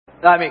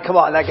I mean, come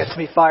on, that gets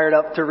me fired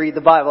up to read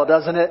the Bible,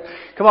 doesn't it?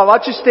 Come on, why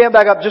don't you stand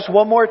back up just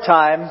one more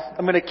time.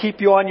 I'm going to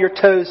keep you on your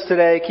toes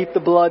today, keep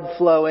the blood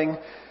flowing.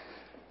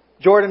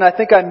 Jordan, I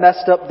think I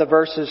messed up the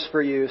verses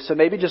for you, so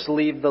maybe just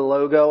leave the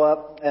logo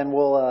up and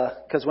we'll,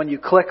 cause when you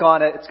click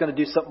on it, it's going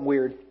to do something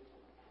weird.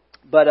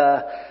 But,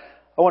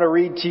 I want to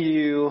read to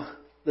you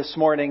this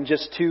morning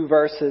just 2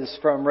 verses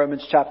from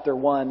Romans chapter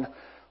 1.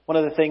 One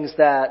of the things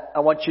that I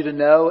want you to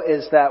know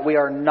is that we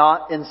are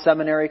not in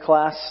seminary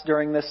class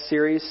during this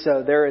series,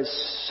 so there is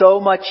so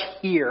much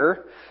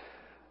here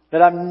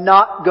that I'm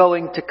not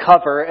going to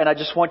cover, and I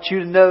just want you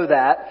to know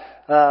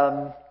that.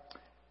 We're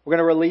going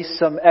to release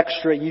some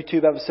extra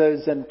YouTube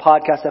episodes and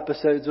podcast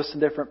episodes with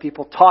some different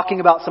people talking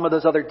about some of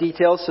those other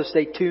details, so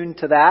stay tuned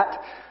to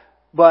that.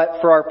 But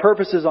for our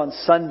purposes on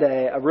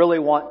Sunday, I really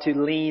want to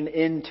lean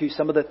into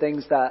some of the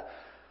things that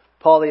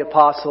Paul the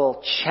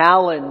Apostle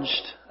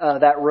challenged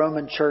that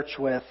Roman church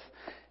with.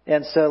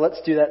 And so let's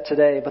do that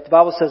today. But the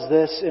Bible says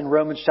this in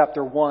Romans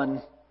chapter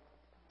 1,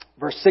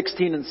 verse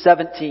 16 and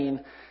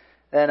 17.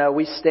 And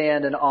we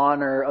stand in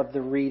honor of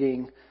the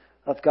reading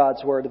of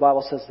God's Word. The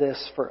Bible says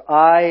this, "For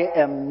I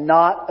am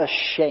not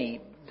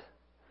ashamed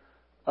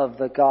of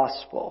the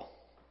gospel."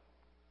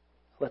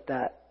 Let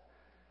that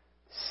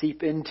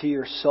seep into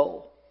your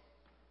soul.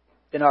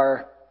 In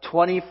our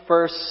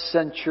 21st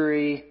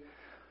century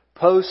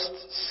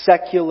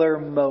post-secular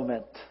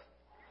moment,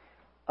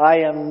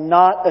 I am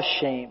not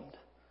ashamed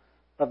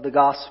of the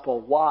gospel.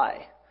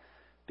 Why?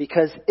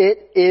 Because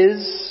it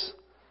is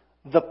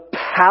the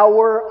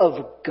power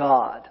of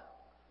God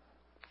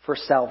for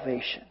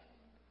salvation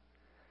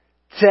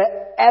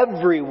to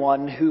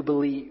everyone who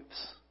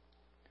believes.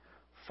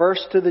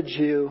 First to the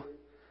Jew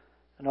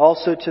and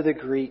also to the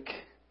Greek.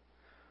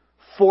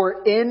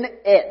 For in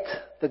it,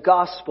 the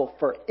gospel,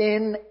 for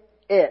in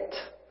it,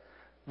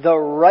 the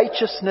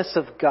righteousness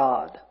of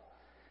God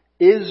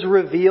is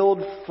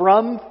revealed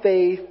from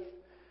faith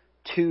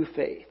to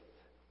faith.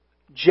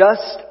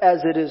 Just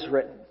as it is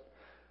written,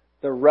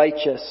 the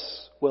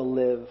righteous will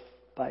live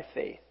by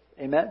faith.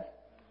 Amen?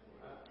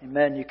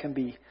 Amen. You can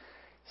be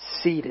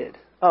seated.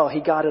 Oh,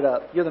 he got it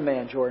up. You're the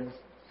man, Jordan.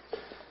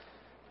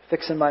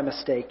 Fixing my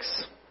mistakes.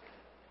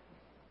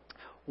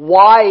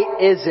 Why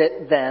is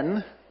it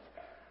then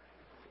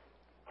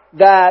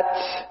that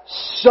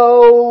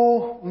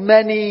so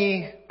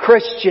many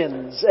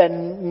Christians,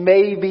 and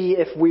maybe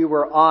if we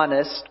were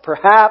honest,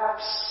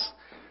 perhaps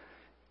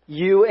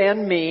you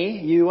and me,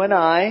 you and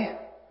I,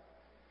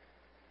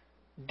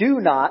 do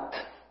not,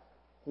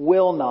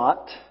 will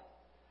not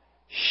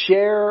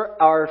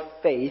share our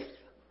faith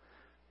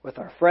with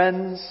our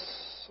friends,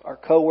 our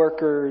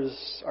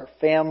coworkers, our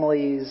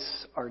families,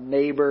 our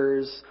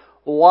neighbors?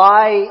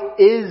 Why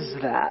is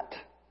that?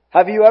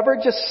 Have you ever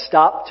just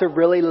stopped to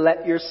really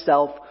let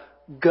yourself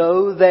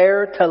go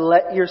there, to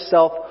let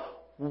yourself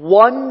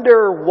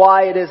wonder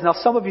why it is? Now,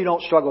 some of you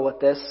don't struggle with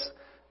this,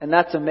 and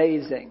that's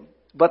amazing.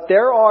 But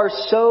there are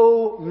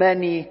so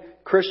many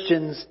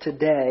Christians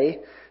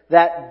today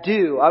that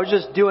do. I was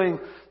just doing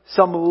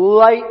some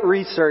light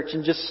research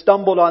and just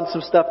stumbled on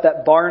some stuff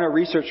that Barna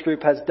Research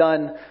Group has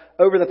done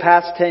over the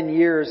past 10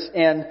 years.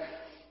 And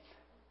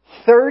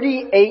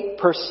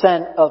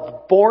 38%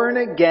 of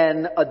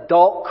born-again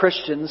adult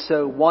Christians,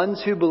 so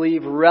ones who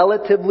believe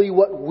relatively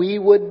what we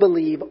would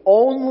believe,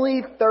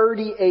 only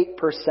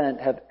 38%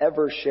 have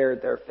ever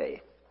shared their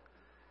faith.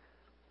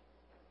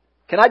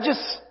 Can I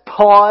just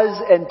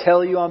pause and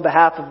tell you on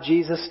behalf of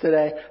Jesus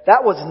today,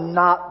 that was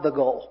not the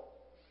goal.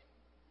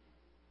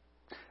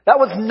 That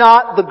was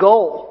not the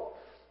goal.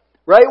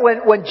 Right?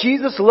 When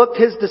Jesus looked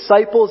his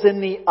disciples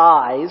in the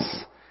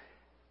eyes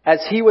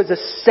as he was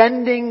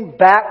ascending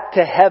back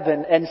to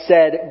heaven and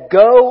said,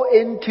 "Go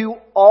into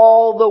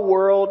all the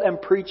world and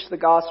preach the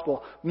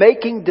gospel,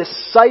 making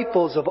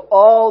disciples of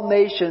all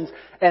nations,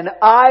 and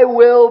I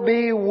will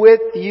be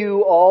with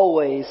you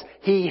always."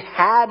 He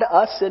had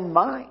us in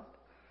mind.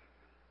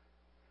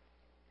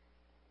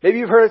 Maybe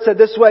you've heard it said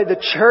this way, the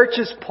church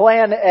is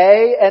plan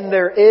A and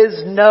there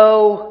is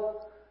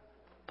no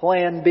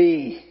plan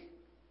B.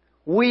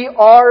 We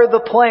are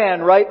the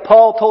plan, right?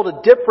 Paul told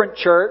a different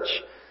church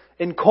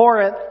in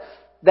Corinth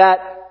that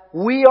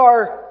we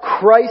are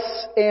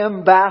Christ's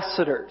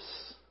ambassadors.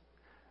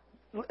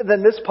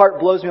 Then this part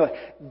blows me away.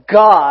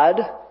 God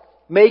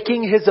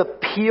making his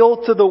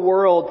appeal to the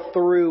world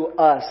through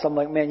us. I'm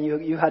like, man, you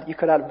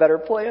could have had a better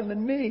plan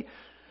than me.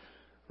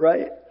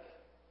 Right?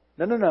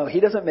 No. He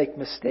doesn't make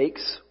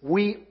mistakes.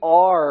 We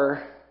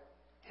are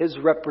his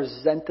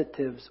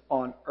representatives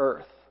on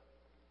earth.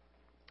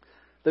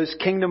 Those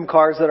kingdom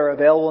cards that are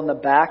available in the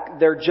back,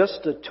 they're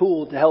just a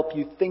tool to help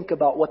you think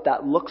about what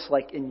that looks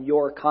like in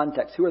your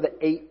context. Who are the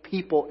 8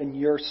 people in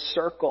your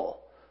circle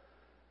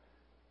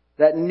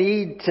that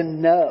need to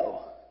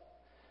know?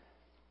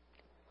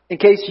 In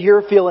case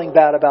you're feeling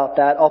bad about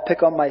that, I'll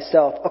pick on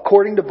myself.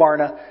 According to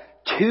Barna,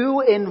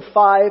 2 in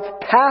 5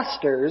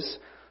 pastors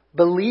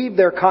believe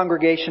their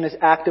congregation is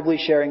actively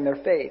sharing their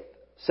faith.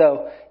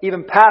 So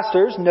even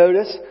pastors,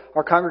 notice,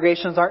 our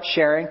congregations aren't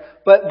sharing.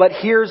 But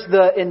here's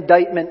the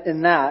indictment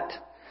in that.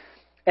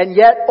 And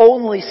yet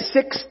only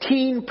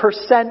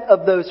 16%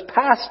 of those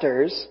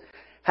pastors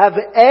have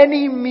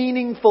any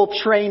meaningful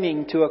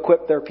training to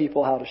equip their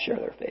people how to share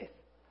their faith.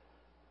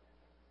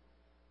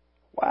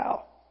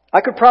 Wow.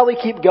 I could probably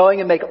keep going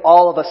and make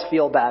all of us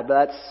feel bad,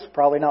 but that's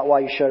probably not why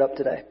you showed up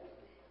today.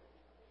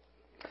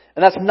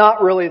 And that's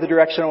not really the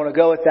direction I want to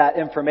go with that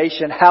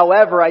information.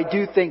 However, I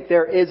do think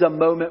there is a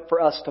moment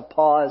for us to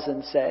pause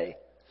and say,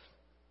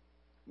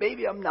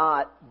 maybe I'm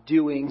not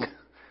doing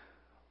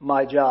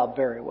my job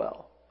very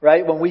well.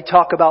 Right? When we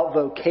talk about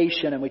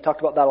vocation, and we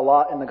talked about that a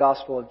lot in the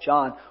Gospel of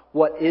John,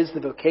 what is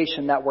the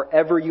vocation? That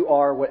wherever you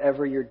are,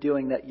 whatever you're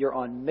doing, that you're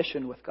on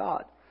mission with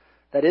God.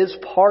 That is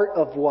part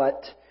of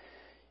what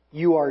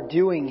you are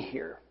doing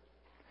here.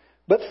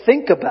 But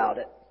think about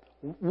it.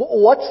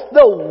 What's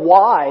the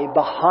why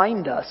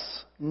behind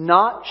us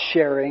not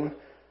sharing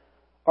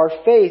our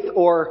faith,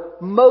 or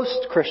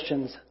most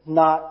Christians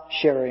not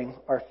sharing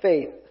our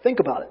faith? Think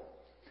about it.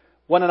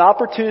 When an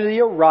opportunity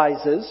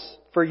arises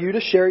for you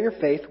to share your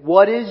faith,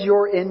 what is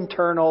your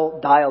internal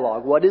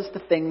dialogue? What is the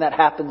thing that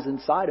happens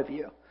inside of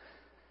you?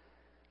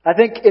 I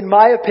think, in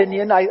my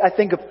opinion, I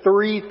think of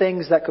three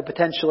things that could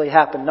potentially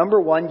happen. Number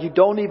one, you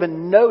don't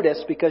even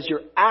notice because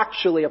you're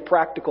actually a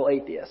practical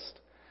atheist.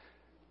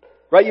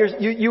 Right?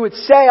 You would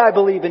say, I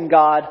believe in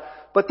God,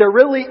 but there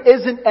really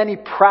isn't any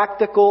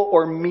practical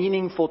or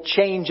meaningful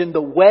change in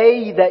the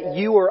way that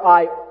you or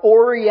I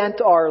orient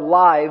our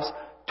lives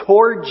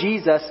toward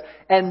Jesus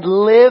and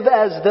live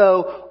as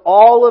though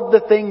all of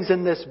the things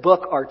in this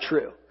book are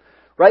true.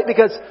 Right?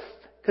 Because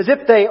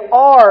if they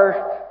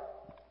are,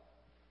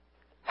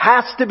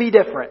 has to be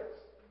different.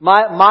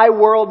 My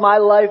world, my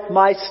life,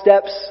 my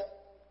steps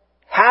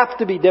have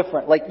to be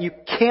different. Like, you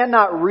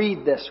cannot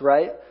read this,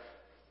 right,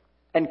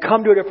 and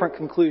come to a different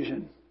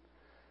conclusion.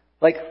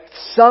 Like,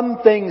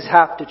 some things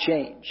have to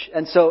change.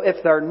 And so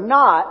if they're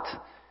not,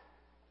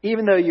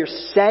 even though you're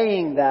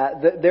saying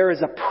that, there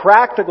is a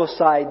practical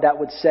side that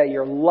would say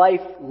your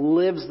life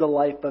lives the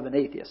life of an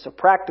atheist. So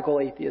practical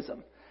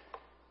atheism.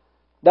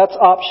 That's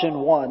option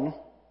one.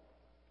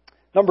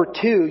 Number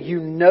two, you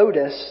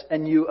notice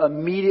and you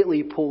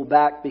immediately pull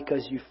back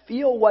because you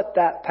feel what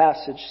that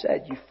passage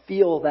said. You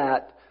feel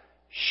that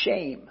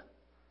shame.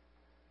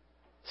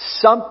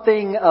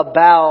 Something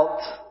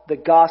about the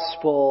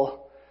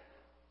gospel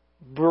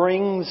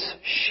brings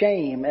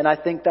shame. And I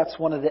think that's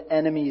one of the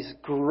enemy's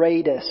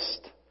greatest,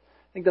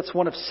 I think that's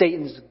one of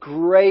Satan's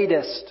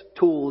greatest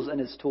tools in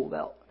his tool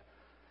belt.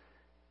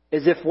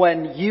 Is if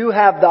when you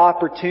have the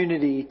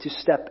opportunity to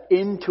step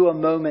into a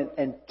moment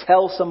and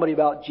tell somebody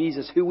about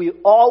Jesus, who we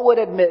all would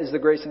admit is the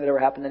greatest thing that ever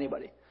happened to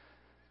anybody,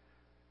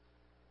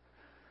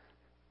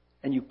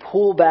 and you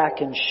pull back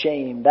in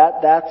shame,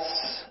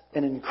 that's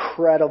an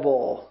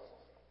incredible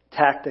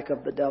tactic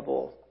of the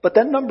devil. But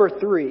then number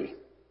three,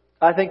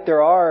 I think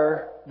there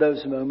are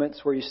those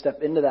moments where you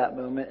step into that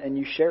moment and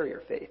you share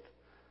your faith.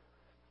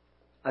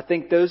 I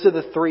think those are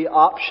the three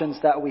options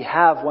that we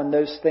have when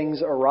those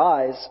things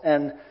arise.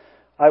 And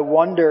I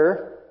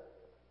wonder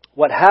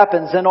what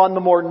happens. And on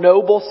the more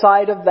noble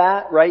side of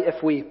that, right,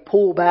 if we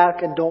pull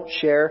back and don't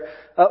share,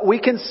 we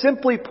can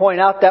simply point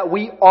out that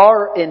we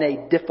are in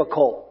a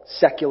difficult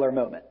secular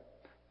moment,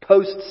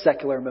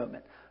 post-secular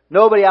moment.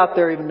 Nobody out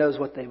there even knows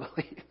what they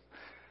believe.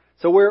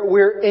 So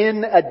we're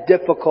in a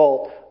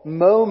difficult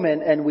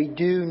moment and we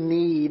do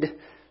need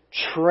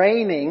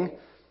training.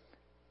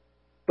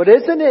 But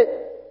it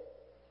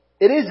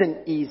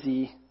isn't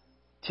easy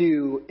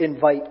to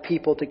invite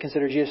people to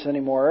consider Jesus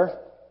anymore.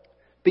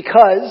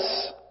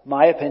 Because,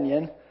 my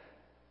opinion,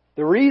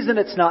 the reason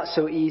it's not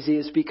so easy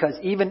is because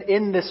even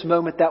in this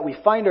moment that we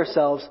find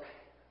ourselves,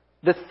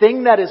 the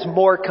thing that is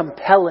more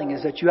compelling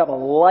is that you have a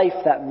life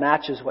that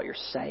matches what you're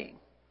saying.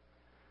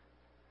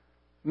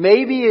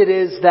 Maybe it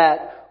is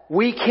that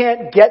we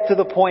can't get to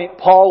the point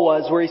Paul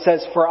was where he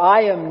says, "For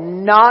I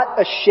am not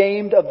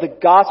ashamed of the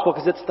gospel,"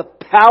 because it's the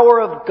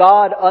power of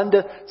God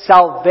unto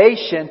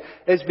salvation,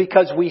 is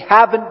because we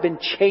haven't been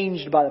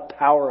changed by the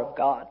power of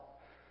God.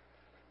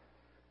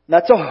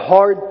 That's a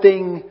hard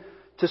thing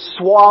to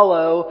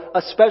swallow,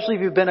 especially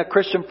if you've been a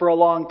Christian for a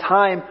long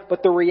time.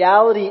 But the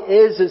reality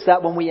is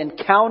that when we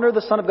encounter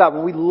the Son of God,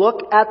 when we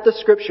look at the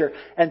Scripture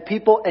and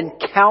people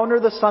encounter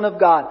the Son of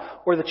God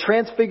or the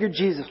transfigured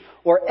Jesus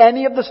or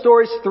any of the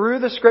stories through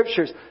the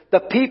Scriptures,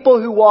 the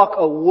people who walk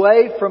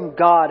away from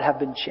God have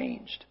been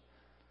changed.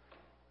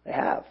 They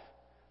have.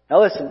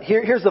 Now listen,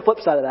 here's the flip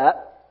side of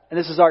that. And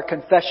this is our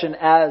confession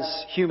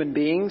as human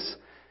beings.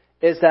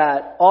 Is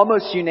that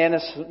almost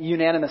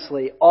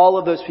unanimously, all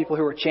of those people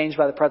who were changed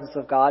by the presence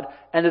of God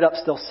ended up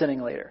still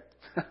sinning later.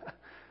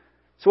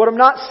 So what I'm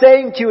not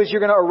saying to you is you're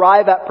going to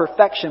arrive at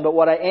perfection, but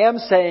what I am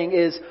saying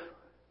is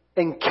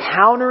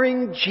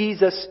encountering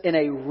Jesus in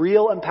a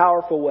real and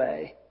powerful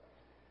way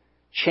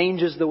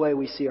changes the way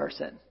we see our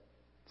sin.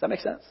 Does that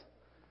make sense?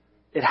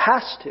 It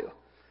has to.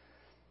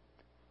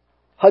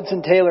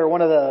 Hudson Taylor,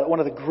 one of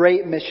the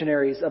great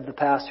missionaries of the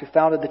past, who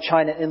founded the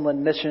China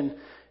Inland Mission,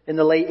 in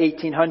the late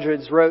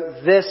 1800s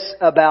wrote this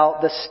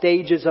about the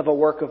stages of a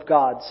work of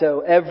God.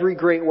 So every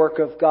great work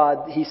of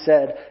God, he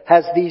said,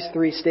 has these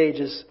 3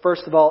 stages.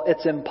 First of all,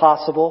 it's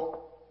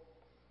impossible.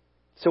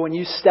 So when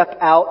you step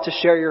out to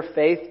share your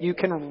faith, you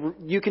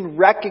can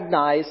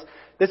recognize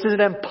this is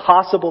an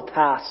impossible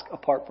task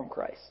apart from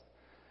Christ.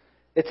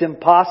 It's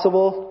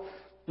impossible.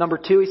 Number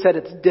 2, he said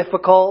it's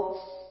difficult.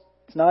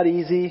 It's not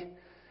easy.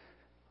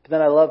 But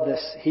then I love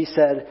this. He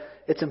said,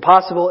 it's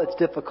impossible, it's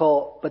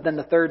difficult, but then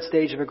the 3rd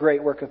stage of a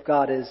great work of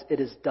God is, it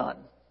is done.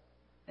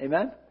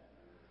 Amen?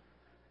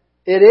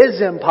 It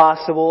is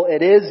impossible,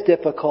 it is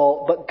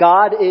difficult, but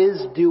God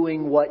is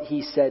doing what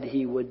He said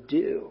He would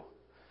do.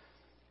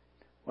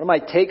 One of my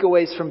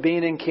takeaways from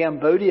being in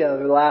Cambodia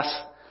the last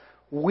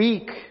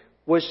week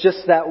was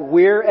just that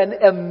we're an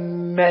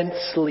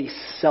immensely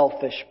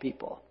selfish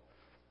people.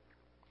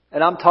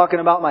 And I'm talking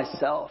about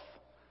myself.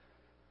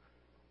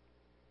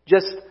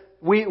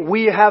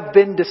 We have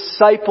been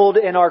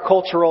discipled in our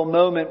cultural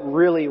moment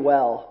really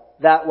well.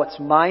 That what's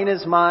mine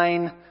is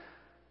mine.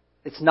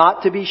 It's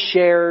not to be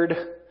shared.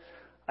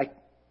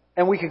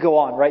 And we could go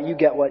on, right?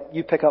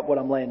 You pick up what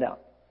I'm laying down.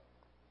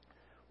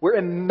 We're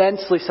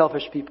immensely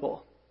selfish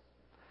people.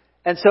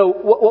 And so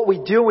what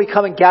we do when we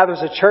come and gather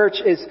as a church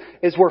is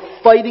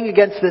we're fighting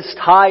against this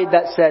tide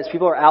that says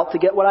people are out to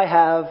get what I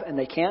have and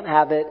they can't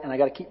have it and I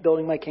got to keep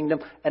building my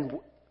kingdom. And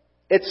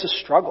it's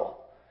a struggle.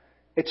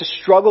 It's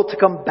a struggle to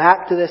come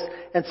back to this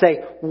and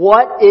say,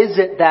 what is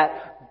it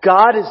that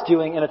God is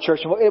doing in a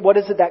church? What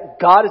is it that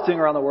God is doing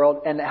around the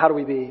world? And how do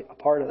we be a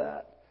part of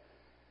that?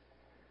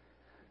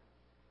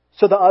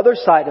 So the other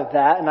side of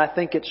that, and I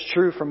think it's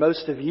true for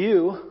most of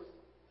you,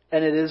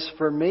 and it is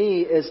for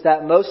me, is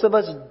that most of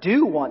us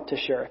do want to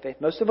share our faith.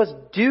 Most of us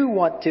do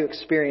want to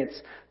experience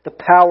the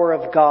power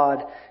of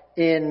God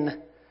in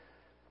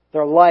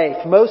their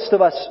life. Most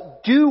of us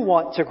do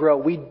want to grow.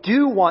 We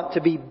do want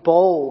to be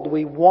bold.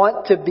 We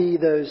want to be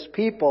those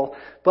people.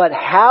 But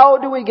how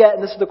do we get,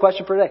 and this is the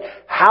question for today,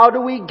 how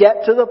do we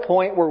get to the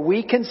point where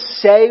we can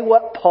say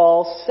what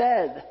Paul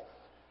said?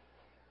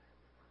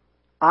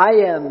 I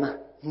am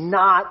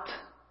not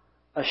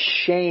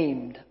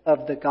ashamed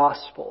of the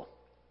gospel.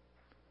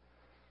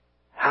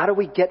 How do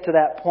we get to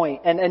that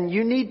point? And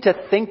you need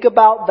to think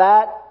about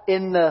that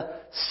in the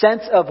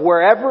sense of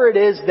wherever it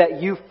is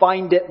that you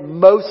find it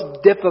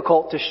most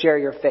difficult to share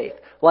your faith.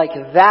 Like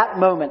that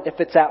moment, if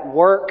it's at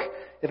work,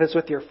 if it's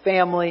with your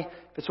family,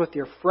 if it's with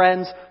your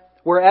friends,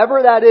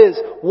 wherever that is,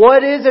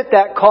 what is it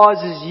that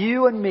causes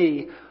you and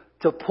me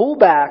to pull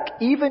back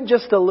even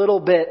just a little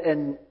bit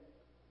and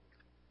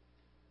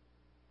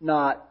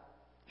not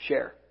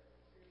share?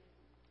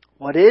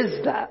 What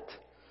is that?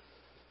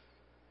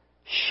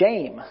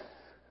 Shame.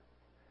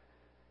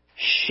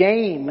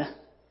 Shame.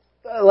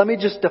 Let me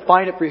just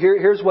define it for you.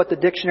 Here's what the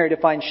dictionary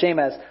defines shame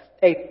as.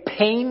 A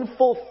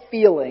painful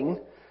feeling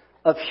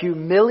of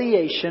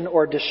humiliation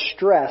or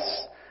distress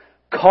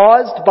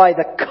caused by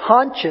the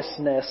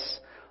consciousness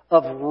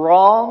of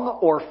wrong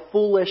or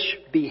foolish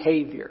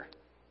behavior.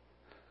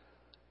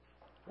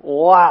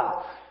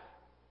 Wow.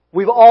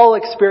 We've all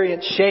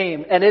experienced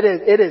shame, and it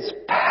is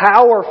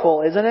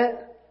powerful, isn't it?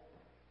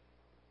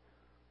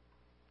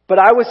 But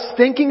I was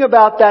thinking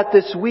about that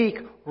this week.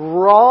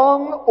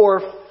 Wrong or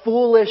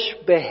foolish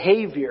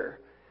behavior.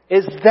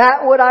 Is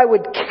that what I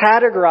would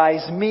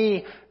categorize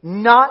me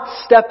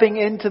not stepping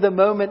into the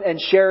moment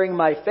and sharing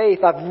my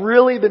faith? I've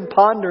really been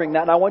pondering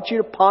that, and I want you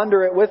to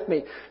ponder it with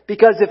me.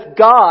 Because if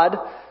God,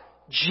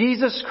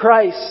 Jesus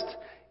Christ,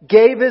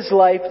 gave His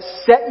life,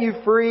 set you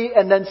free,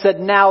 and then said,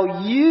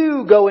 now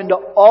you go into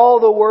all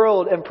the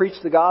world and preach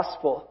the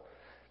gospel,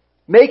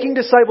 making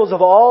disciples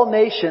of all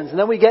nations. And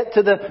then we get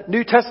to the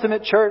New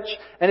Testament church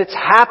and it's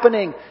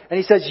happening. And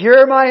He says,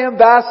 you're my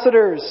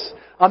ambassadors.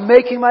 I'm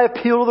making my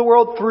appeal to the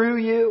world through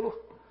you.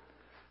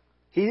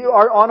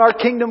 On our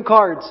kingdom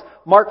cards,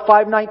 Mark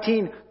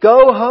 5:19,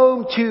 go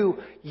home to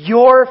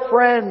your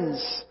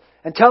friends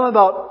and tell them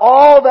about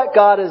all that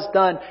God has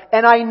done.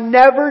 And I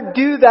never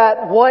do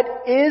that. What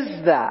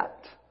is that?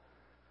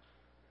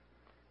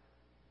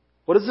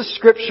 What does the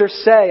Scripture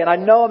say? And I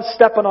know I'm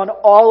stepping on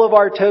all of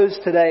our toes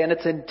today, and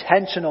it's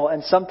intentional.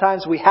 And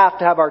sometimes we have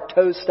to have our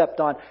toes stepped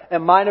on.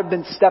 And mine have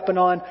been stepping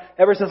on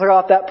ever since I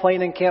got off that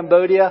plane in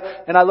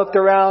Cambodia. And I looked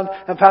around,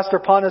 and Pastor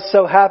Pon is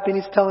so happy,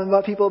 and he's telling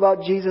people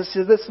about Jesus. He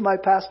says, this is my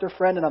pastor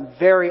friend. And I'm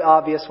very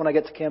obvious when I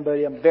get to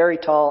Cambodia. I'm very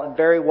tall and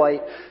very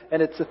white,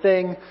 and it's a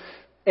thing.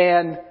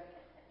 And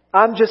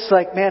I'm just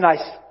like,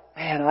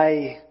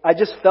 I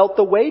just felt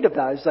the weight of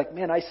that. I was like,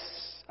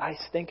 I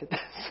stink at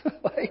this.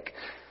 Like,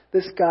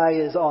 this guy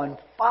is on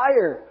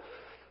fire.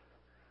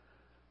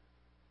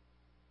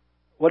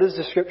 What does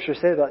the Scripture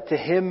say about it? To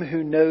him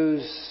who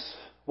knows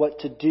what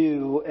to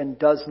do and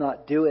does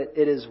not do it,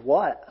 it is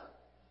what?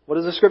 What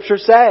does the Scripture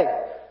say?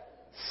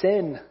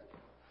 Sin.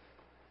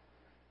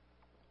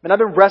 And I've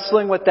been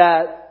wrestling with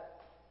that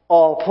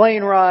all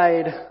plane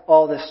ride,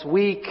 all this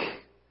week.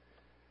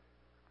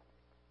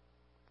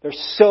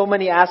 There's so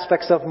many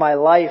aspects of my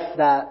life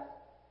that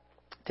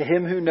To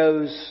him who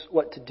knows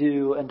what to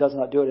do and does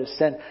not do it is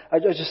sin. I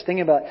was just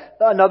thinking about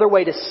another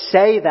way to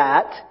say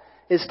that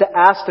is to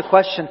ask the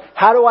question,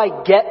 how do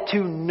I get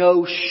to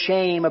know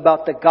shame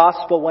about the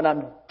gospel when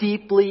I'm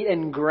deeply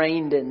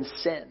ingrained in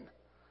sin?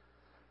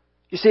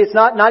 You see, it's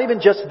not even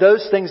just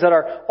those things that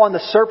are on the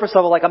surface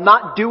level, like I'm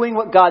not doing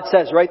what God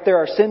says, right? There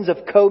are sins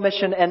of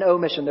commission and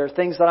omission. There are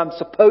things that I'm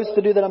supposed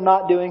to do that I'm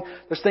not doing.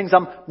 There's things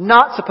I'm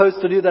not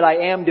supposed to do that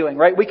I am doing,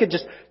 right? We could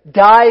just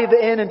dive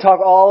in and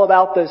talk all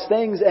about those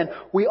things, and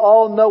we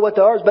all know what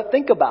they are, but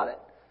think about it.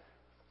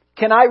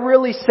 Can I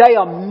really say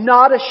I'm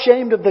not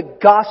ashamed of the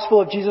gospel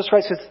of Jesus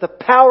Christ? It's the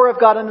power of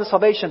God unto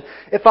salvation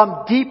if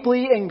I'm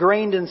deeply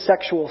ingrained in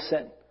sexual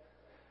sin.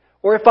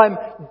 Or if I'm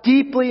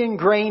deeply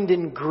ingrained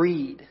in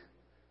greed.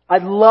 I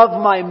love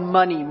my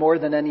money more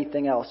than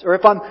anything else. Or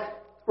if I'm,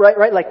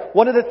 right, like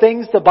one of the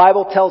things the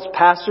Bible tells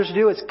pastors to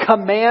do is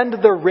command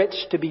the rich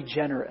to be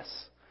generous.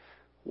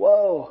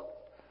 Whoa.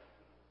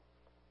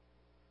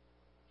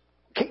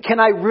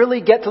 Can I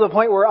really get to the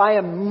point where I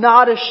am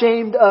not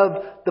ashamed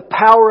of the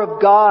power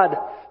of God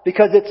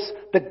because it's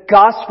the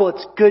gospel,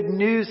 it's good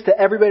news to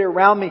everybody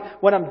around me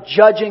when I'm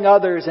judging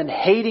others and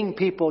hating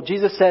people?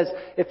 Jesus says,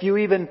 if you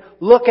even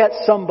look at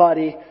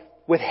somebody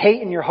with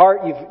hate in your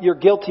heart, you're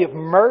guilty of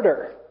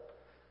murder.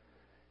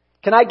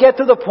 Can I get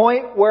to the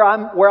point where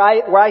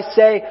I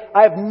say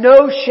I have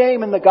no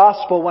shame in the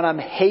gospel when I'm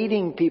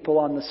hating people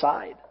on the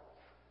side?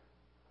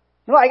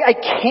 No, I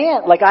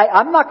can't.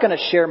 I'm not going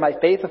to share my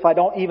faith if I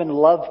don't even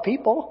love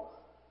people.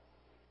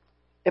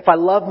 If I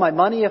love my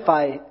money, if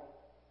I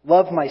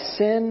love my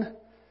sin.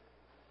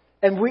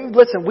 And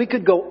we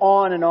could go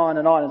on and on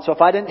and on. And so if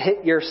I didn't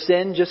hit your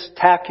sin, just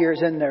tack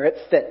yours in there. It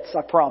fits,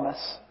 I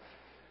promise.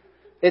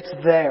 It's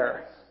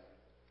there.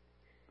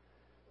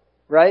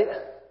 Right?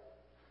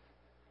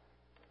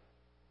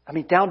 I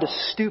mean, down to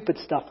stupid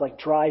stuff like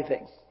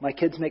driving. My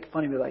kids make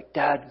fun of me like,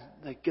 Dad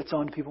gets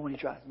on to people when he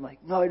drives. I'm like,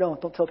 no, I don't.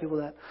 Don't tell people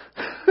that.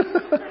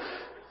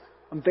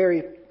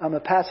 I'm a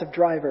passive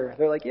driver.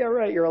 They're like, yeah,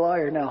 right. You're a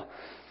liar now.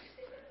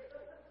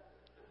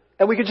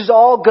 And we could just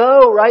all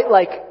go, right?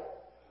 Like,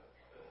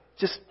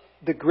 just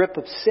the grip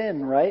of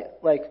sin, right?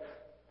 Like,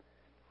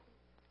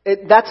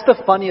 that's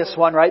the funniest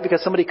one, right?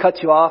 Because somebody cuts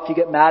you off, you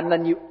get mad, and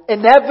then you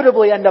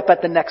inevitably end up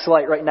at the next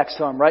light right next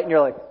to them, right? And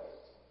you're like,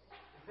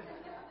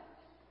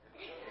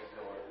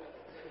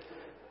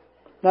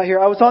 not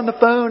here. I was on the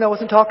phone. I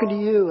wasn't talking to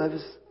you. I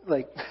was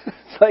like,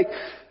 it's like,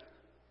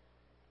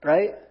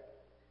 right?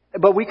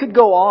 But we could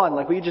go on.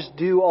 Like, we could just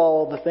do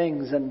all the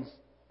things. And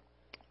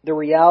the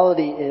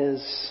reality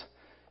is,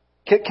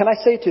 can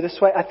I say it to you this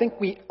way? I think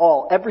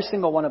every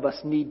single one of us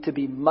need to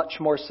be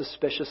much more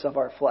suspicious of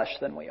our flesh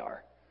than we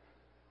are.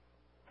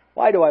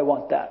 Why do I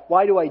want that?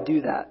 Why do I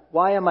do that?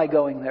 Why am I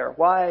going there?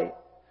 Why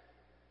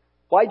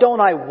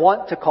don't I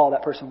want to call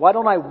that person? Why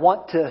don't I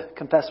want to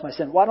confess my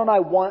sin? Why don't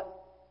I want...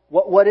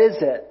 What is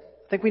it?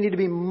 I think we need to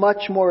be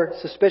much more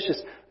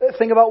suspicious.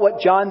 Think about what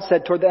John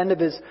said toward the end of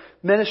his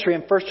ministry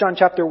in 1 John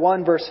chapter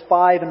 1, verse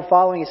 5 and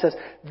following. He says,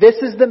 "This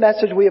is the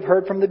message we have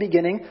heard from the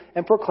beginning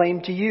and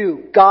proclaimed to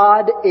you.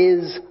 God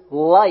is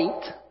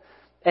light,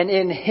 and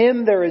in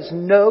Him there is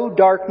no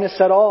darkness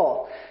at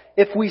all.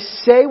 If we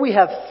say we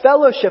have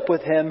fellowship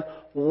with Him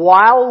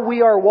while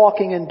we are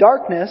walking in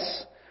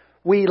darkness,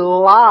 we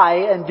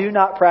lie and do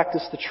not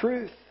practice the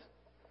truth.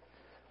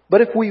 But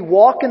if we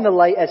walk in the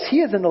light as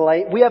He is in the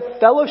light, we have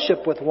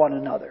fellowship with one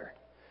another.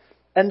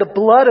 And the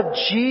blood of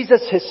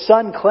Jesus, His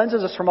Son,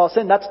 cleanses us from all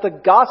sin." That's the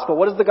gospel.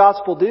 What does the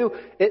gospel do?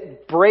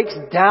 It breaks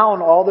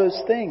down all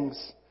those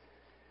things.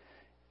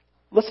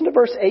 Listen to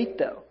verse 8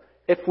 though.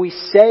 "If we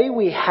say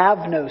we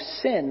have no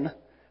sin,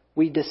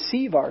 we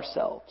deceive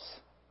ourselves,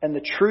 and the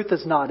truth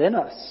is not in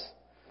us.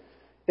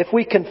 If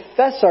we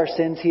confess our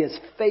sins, He is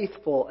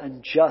faithful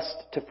and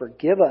just to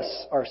forgive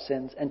us our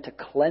sins and to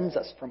cleanse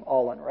us from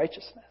all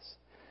unrighteousness.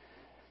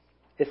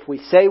 If we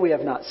say we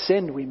have not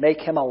sinned, we make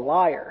Him a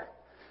liar,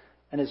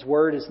 and His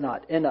word is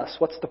not in us."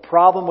 What's the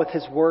problem with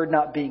His word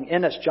not being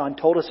in us? John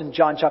told us in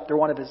John chapter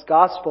 1 of his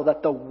gospel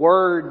that the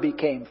Word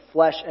became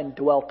flesh and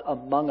dwelt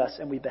among us,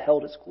 and we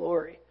beheld His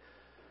glory.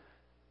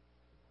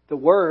 The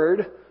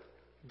Word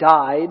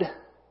died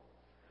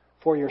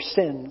for your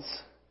sins.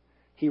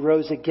 He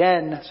rose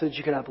again so that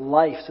you could have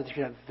life, so that you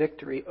could have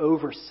victory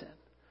over sin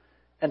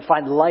and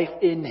find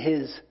life in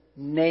His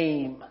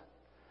name.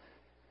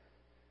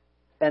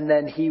 And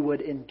then He would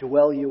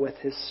indwell you with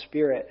His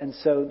Spirit. And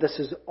so this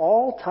is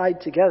all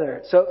tied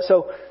together.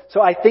 So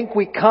I think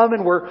we come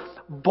and we're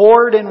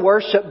bored in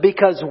worship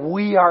because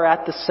we are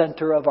at the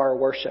center of our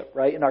worship,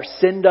 right? And our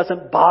sin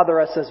doesn't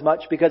bother us as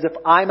much because if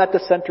I'm at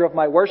the center of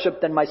my worship,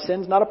 then my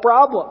sin's not a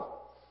problem,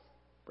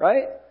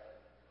 right?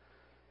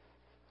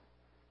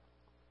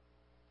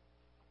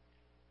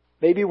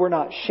 Maybe we're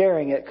not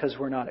sharing it because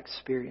we're not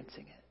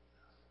experiencing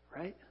it,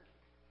 right?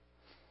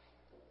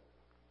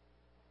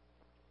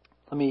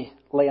 Let me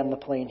land the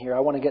plane here.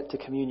 I want to get to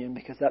communion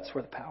because that's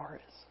where the power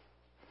is.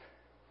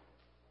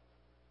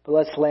 But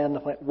let's land the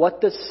plane. What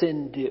does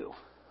sin do?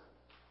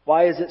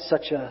 Why is it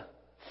such a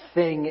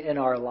thing in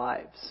our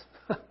lives?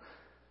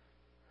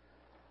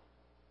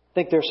 I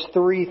think there's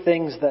three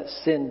things that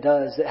sin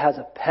does. It has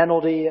a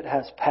penalty, it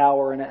has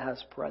power, and it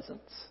has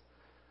presence.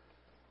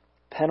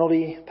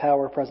 Penalty,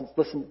 power, presence.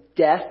 Listen,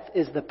 death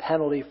is the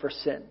penalty for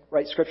sin,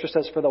 right? Scripture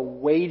says for the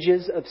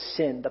wages of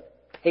sin, the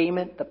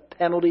payment, the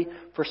penalty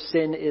for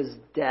sin is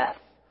death.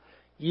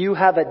 You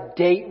have a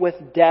date with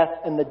death,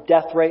 and the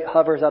death rate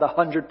hovers at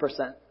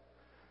 100%.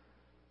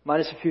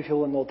 Minus a few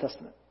people in the Old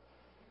Testament.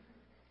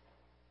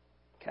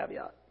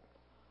 Caveat.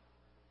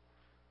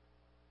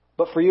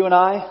 But for you and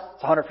I,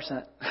 it's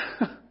 100%.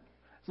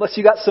 Unless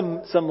you got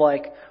some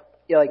like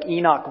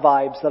Enoch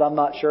vibes that I'm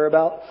not sure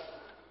about.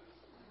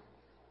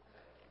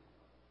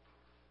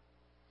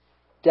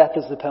 Death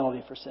is the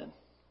penalty for sin.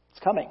 It's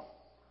coming.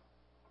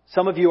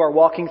 Some of you are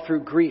walking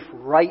through grief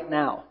right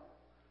now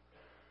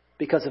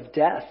because of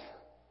death.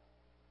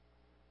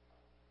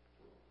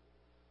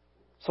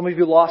 Some of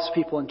you lost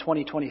people in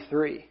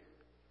 2023.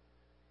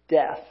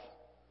 Death.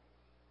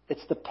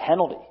 It's the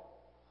penalty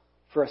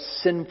for a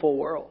sinful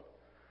world.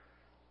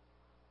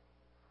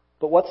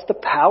 But what's the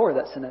power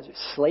that sin has?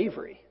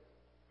 Slavery.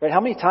 Right? How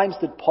many times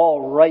did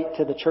Paul write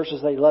to the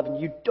churches that he loved?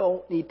 And you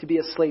don't need to be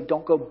a slave.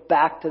 Don't go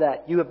back to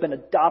that. You have been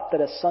adopted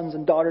as sons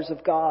and daughters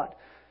of God.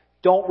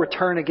 Don't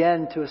return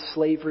again to a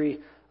slavery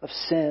of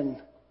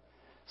sin.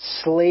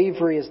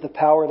 Slavery is the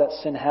power that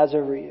sin has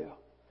over you.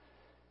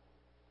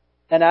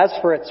 And as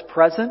for its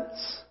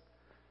presence,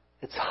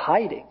 it's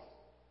hiding.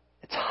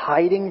 It's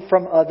hiding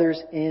from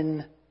others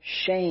in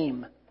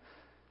shame.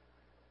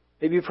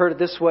 Maybe you've heard it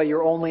this way: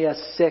 you're only as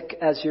sick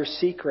as your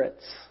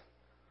secrets.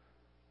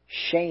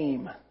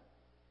 Shame.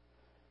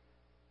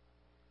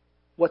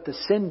 What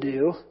does sin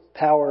do?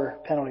 Power,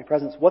 penalty,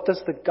 presence. What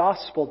does the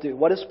gospel do?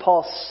 What is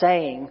Paul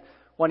saying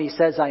when he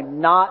says,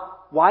 I'm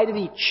not? Why did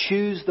he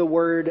choose the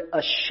word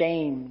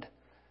ashamed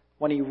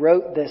when he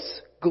wrote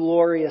this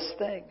glorious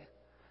thing?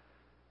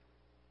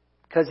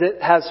 Because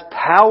it has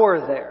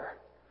power there.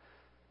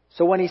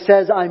 So when he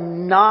says,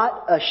 I'm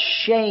not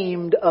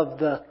ashamed of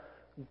the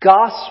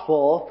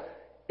gospel,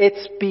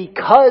 it's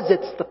because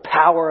it's the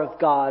power of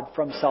God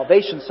from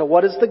salvation. So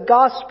what does the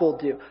gospel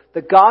do?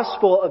 The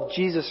gospel of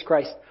Jesus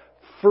Christ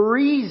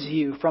frees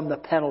you from the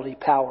penalty,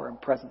 power,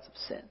 and presence of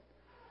sin.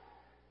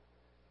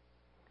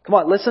 Come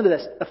on, listen to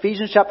this.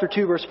 Ephesians chapter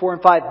 2, verse 4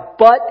 and 5.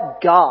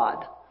 But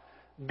God,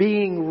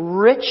 being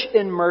rich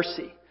in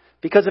mercy,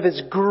 because of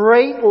His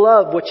great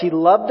love which He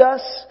loved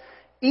us,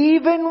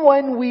 even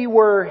when we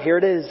were, here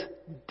it is,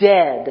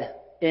 dead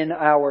in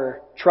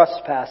our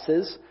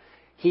trespasses,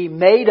 He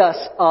made us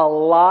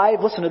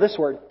alive, listen to this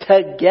word,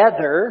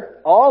 together,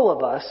 all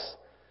of us,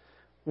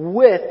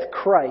 with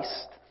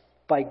Christ.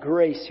 By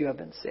grace you have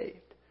been saved.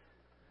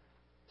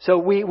 So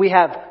we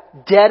have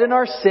dead in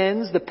our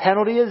sins, the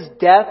penalty is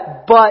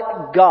death,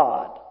 but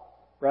God,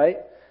 right?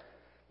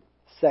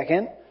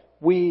 Second,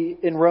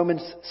 in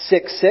Romans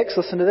 6:6,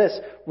 listen to this.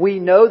 We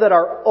know that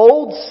our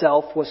old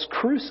self was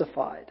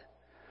crucified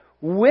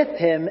with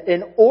Him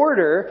in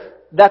order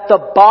that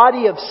the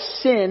body of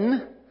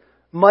sin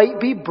might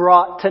be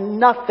brought to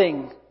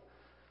nothing.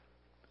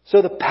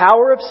 So the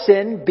power of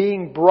sin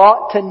being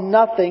brought to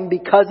nothing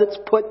because it's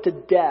put to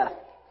death.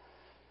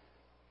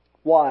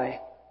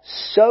 Why?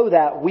 So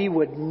that we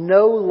would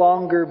no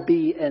longer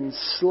be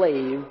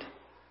enslaved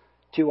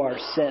to our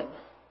sin.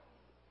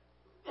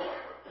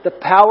 The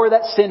power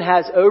that sin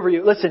has over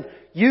you. Listen,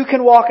 you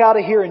can walk out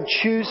of here and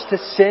choose to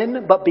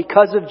sin, but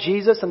because of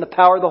Jesus and the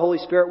power of the Holy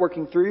Spirit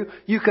working through you,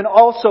 you can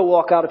also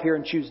walk out of here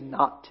and choose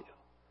not to.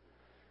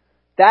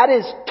 That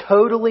is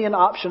totally an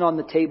option on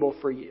the table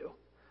for you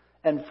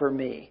and for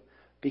me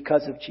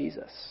because of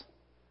Jesus.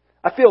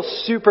 I feel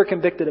super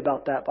convicted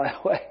about that, by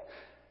the way.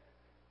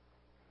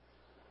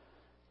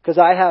 Because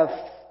I have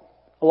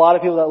a lot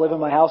of people that live in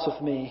my house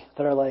with me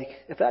that are like,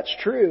 if that's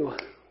true,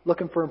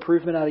 looking for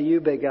improvement out of you,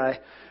 big guy.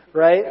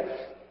 Right?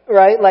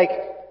 Right? Like,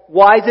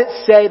 why does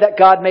it say that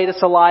God made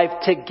us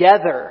alive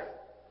together?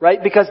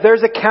 Right? Because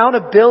there's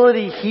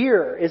accountability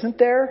here, isn't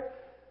there?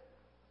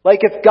 Like,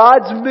 if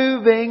God's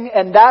moving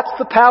and that's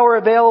the power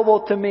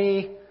available to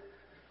me,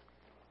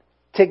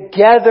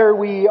 together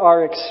we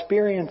are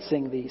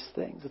experiencing these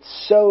things.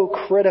 It's so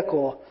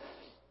critical.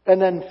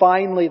 And then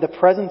finally, the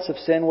presence of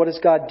sin. What is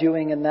God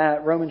doing in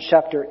that? Romans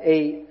chapter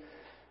 8,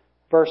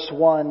 verse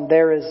 1.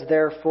 There is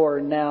therefore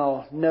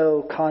now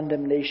no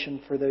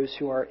condemnation for those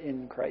who are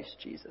in Christ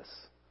Jesus.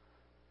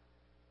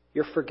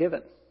 You're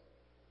forgiven.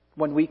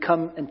 When we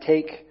come and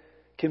take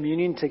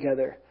communion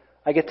together,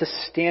 I get to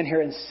stand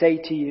here and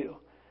say to you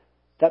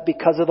that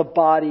because of the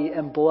body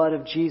and blood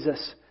of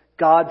Jesus,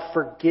 God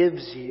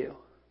forgives you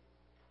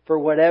for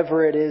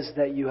whatever it is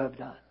that you have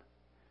done.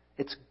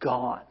 It's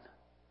gone.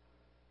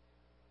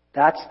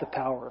 That's the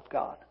power of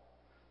God.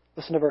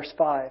 Listen to verse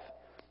 5.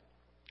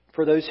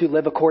 For those who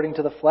live according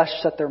to the flesh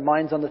set their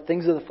minds on the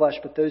things of the flesh,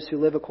 but those who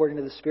live according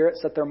to the Spirit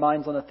set their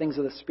minds on the things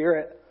of the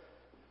Spirit.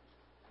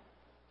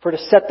 For to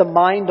set the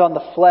mind on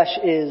the flesh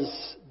is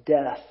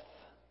death,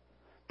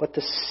 but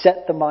to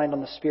set the mind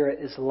on the Spirit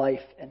is life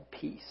and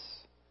peace.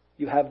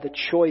 You have the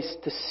choice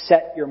to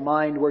set your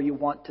mind where you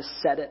want to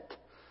set it.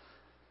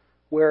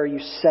 Where are you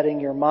setting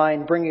your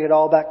mind? Bringing it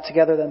all back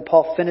together, then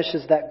Paul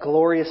finishes that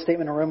glorious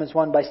statement in Romans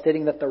 1 by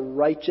stating that the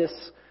righteous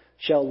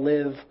shall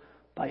live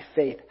by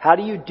faith. How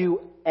do you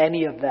do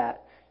any of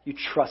that? You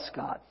trust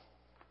God.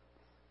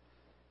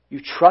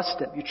 You trust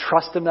Him. You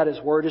trust Him that His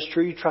Word is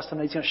true. You trust Him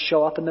that He's going to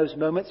show up in those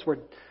moments where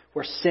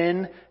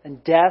sin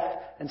and death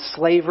and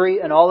slavery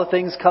and all the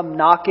things come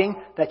knocking,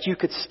 that you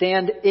could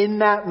stand in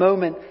that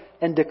moment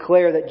and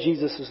declare that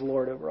Jesus is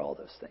Lord over all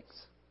those things.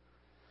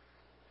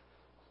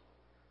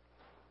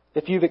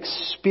 If you've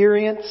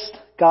experienced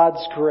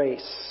God's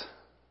grace,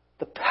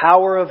 the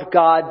power of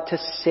God to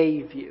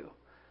save you,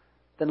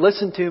 then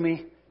listen to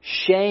me,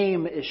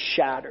 shame is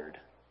shattered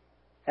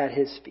at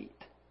His feet.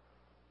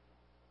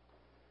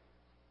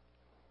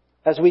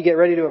 As we get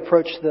ready to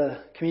approach the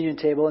communion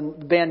table, and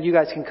the band, you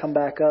guys can come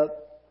back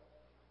up,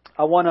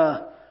 I want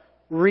to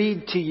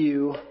read to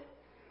you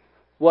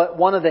what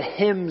one of the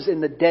hymns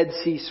in the Dead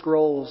Sea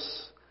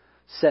Scrolls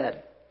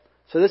said.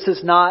 So this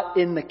is not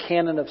in the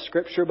canon of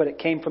Scripture, but it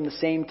came from the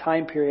same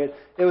time period.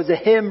 It was a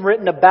hymn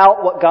written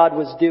about what God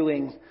was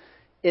doing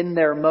in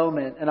their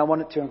moment, and I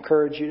wanted to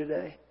encourage you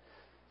today.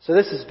 So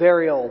this is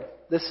very old.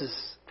 This is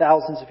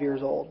thousands of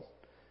years old.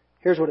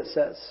 Here's what it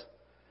says.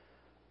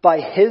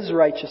 By His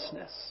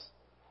righteousness,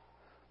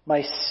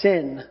 my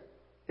sin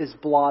is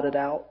blotted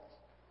out.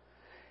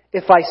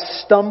 If I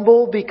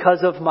stumble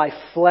because of my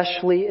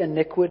fleshly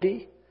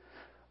iniquity,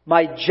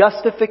 my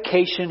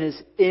justification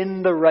is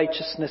in the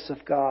righteousness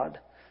of God,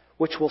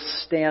 which will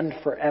stand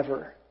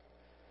forever.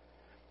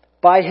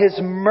 By His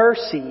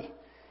mercy,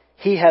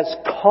 He has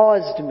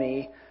caused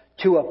me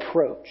to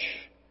approach.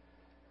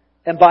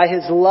 And by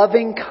His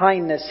loving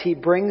kindness, He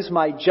brings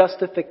my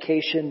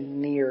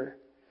justification near.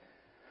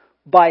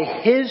 By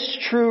His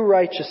true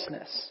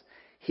righteousness,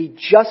 He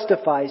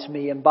justifies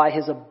me, and by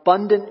His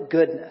abundant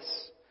goodness,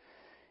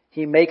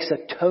 He makes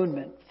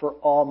atonement for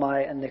all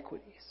my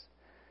iniquities.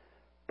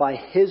 By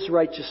His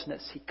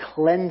righteousness, He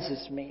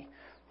cleanses me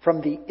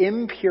from the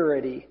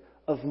impurity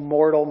of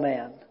mortal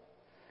man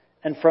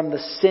and from the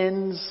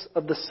sins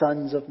of the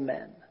sons of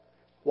men.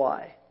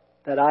 Why?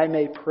 That I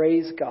may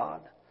praise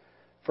God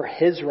for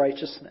His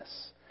righteousness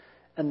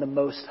and the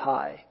Most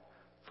High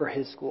for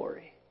His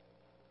glory.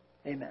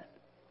 Amen.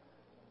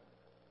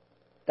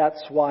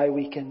 That's why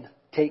we can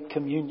take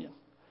communion.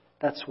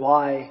 That's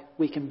why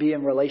we can be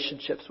in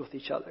relationships with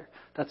each other.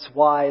 That's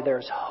why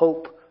there's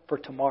hope for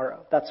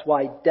tomorrow. That's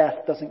why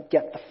death doesn't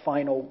get the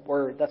final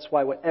word. That's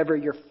why whatever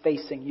you're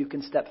facing, you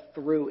can step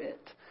through it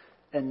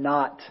and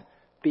not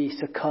be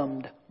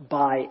succumbed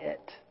by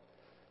it.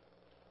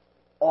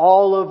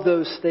 All of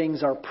those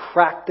things are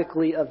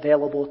practically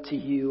available to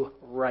you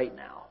right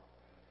now.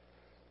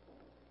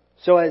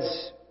 So as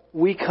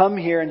we come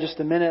here in just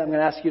a minute, I'm going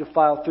to ask you to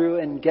file through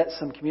and get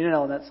some communion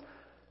elements.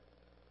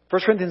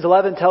 1 Corinthians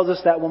 11 tells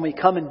us that when we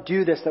come and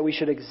do this, that we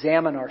should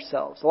examine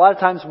ourselves. A lot of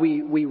times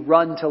we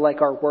run to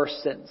like our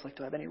worst sins. Like,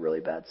 do I have any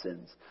really bad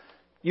sins?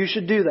 You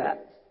should do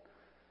that.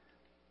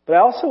 But I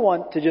also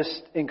want to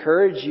just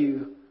encourage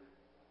you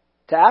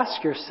to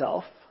ask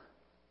yourself,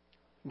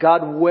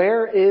 God,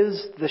 where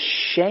is the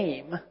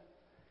shame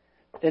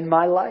in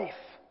my life?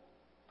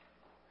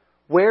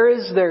 Where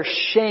is there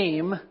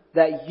shame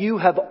that you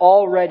have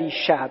already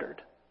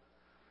shattered?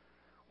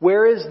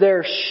 Where is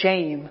there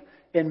shame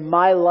in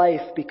my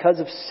life because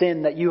of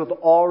sin that you have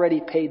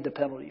already paid the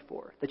penalty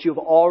for, that you have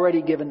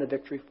already given the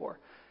victory for?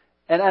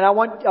 And I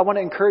want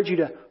to encourage you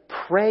to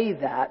pray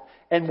that.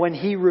 And when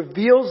He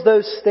reveals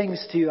those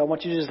things to you, I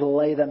want you to just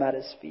lay them at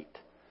His feet.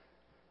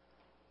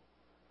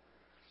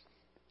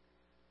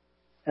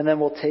 And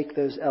then we'll take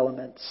those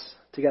elements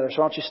together.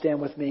 So why don't you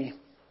stand with me?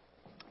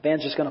 The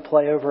band's just going to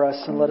play over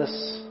us and let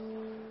us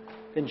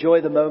enjoy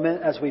the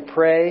moment as we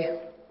pray.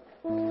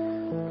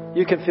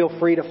 You can feel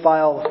free to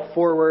file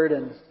forward,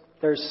 and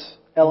there's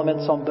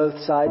elements on both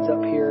sides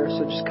up here.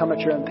 So just come at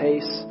your own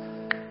pace.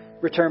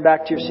 Return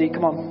back to your seat.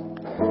 Come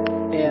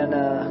on.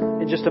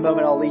 And in just a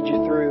moment, I'll lead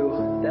you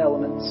through the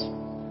elements.